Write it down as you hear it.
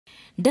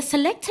The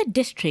selected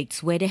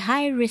districts were the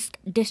high-risk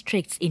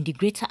districts in the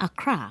Greater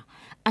Accra,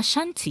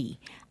 Ashanti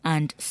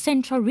and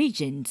Central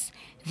regions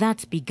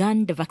that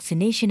began the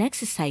vaccination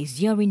exercise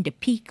during the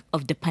peak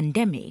of the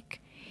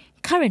pandemic.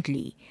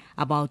 Currently,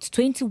 about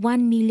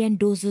 21 million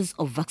doses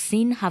of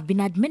vaccine have been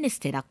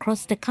administered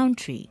across the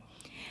country.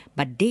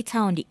 But data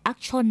on the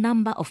actual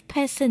number of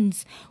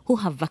persons who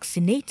have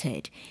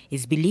vaccinated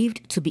is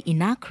believed to be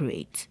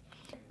inaccurate.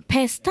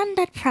 Per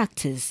standard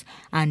practice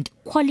and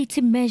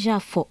quality measure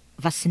for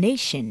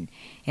vaccination,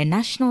 a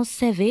national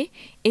survey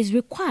is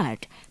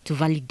required to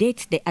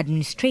validate the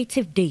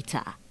administrative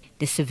data.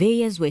 The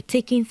surveyors were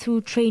taken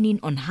through training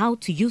on how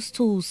to use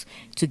tools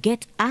to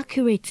get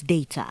accurate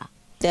data.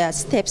 There are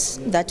steps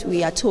that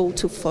we are told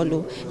to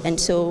follow, and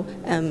so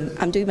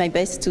I'm doing my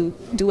best to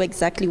do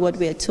exactly what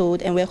we are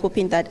told, and we're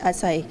hoping that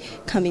as I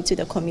come into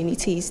the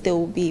communities, they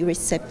will be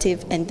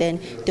receptive and then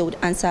they would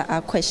answer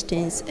our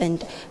questions,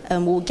 and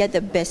we'll get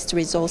the best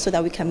results so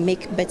that we can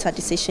make better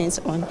decisions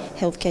on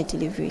healthcare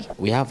delivery.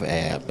 We have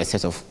a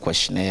set of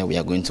questionnaire we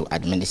are going to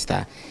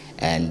administer,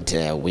 and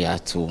we are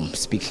to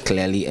speak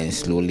clearly and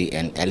slowly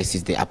and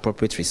elicit the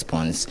appropriate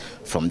response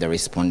from the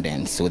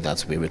respondents so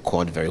that we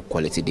record very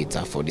quality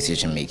data for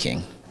decision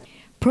making.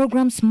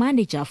 Programs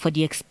Manager for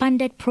the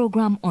expanded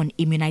program on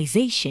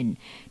immunization,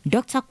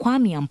 Dr.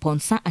 Kwame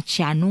Amponsa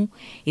Achiano,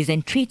 is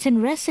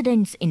entreating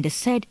residents in the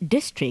said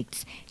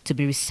districts to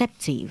be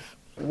receptive.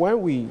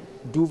 When we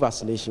do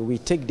vaccination, we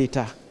take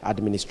data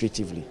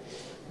administratively,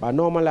 but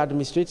normal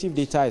administrative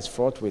data is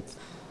fraught with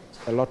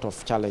a lot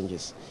of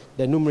challenges.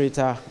 The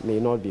numerator may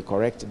not be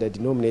correct, the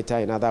denominator,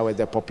 in other words,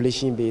 the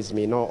population base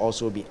may not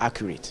also be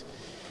accurate.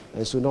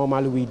 And so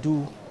normally we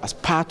do, as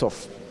part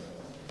of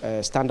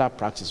standard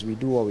practice, we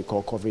do what we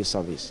call coverage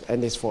surveys,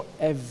 and it's for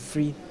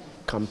every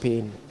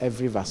campaign,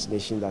 every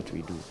vaccination that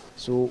we do.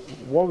 So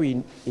what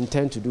we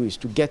intend to do is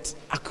to get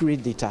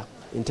accurate data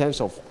in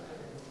terms of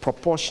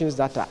proportions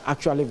that are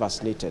actually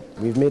vaccinated.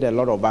 We've made a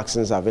lot of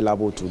vaccines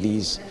available to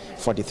these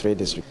 43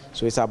 districts.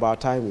 So it's about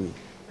time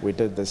we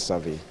did this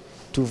survey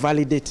to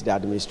validate the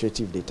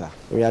administrative data.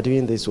 We are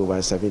doing this over a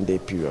 7-day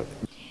period.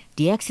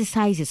 The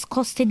exercise is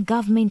costing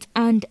government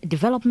and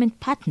development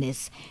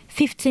partners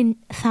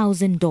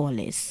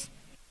 $15,000.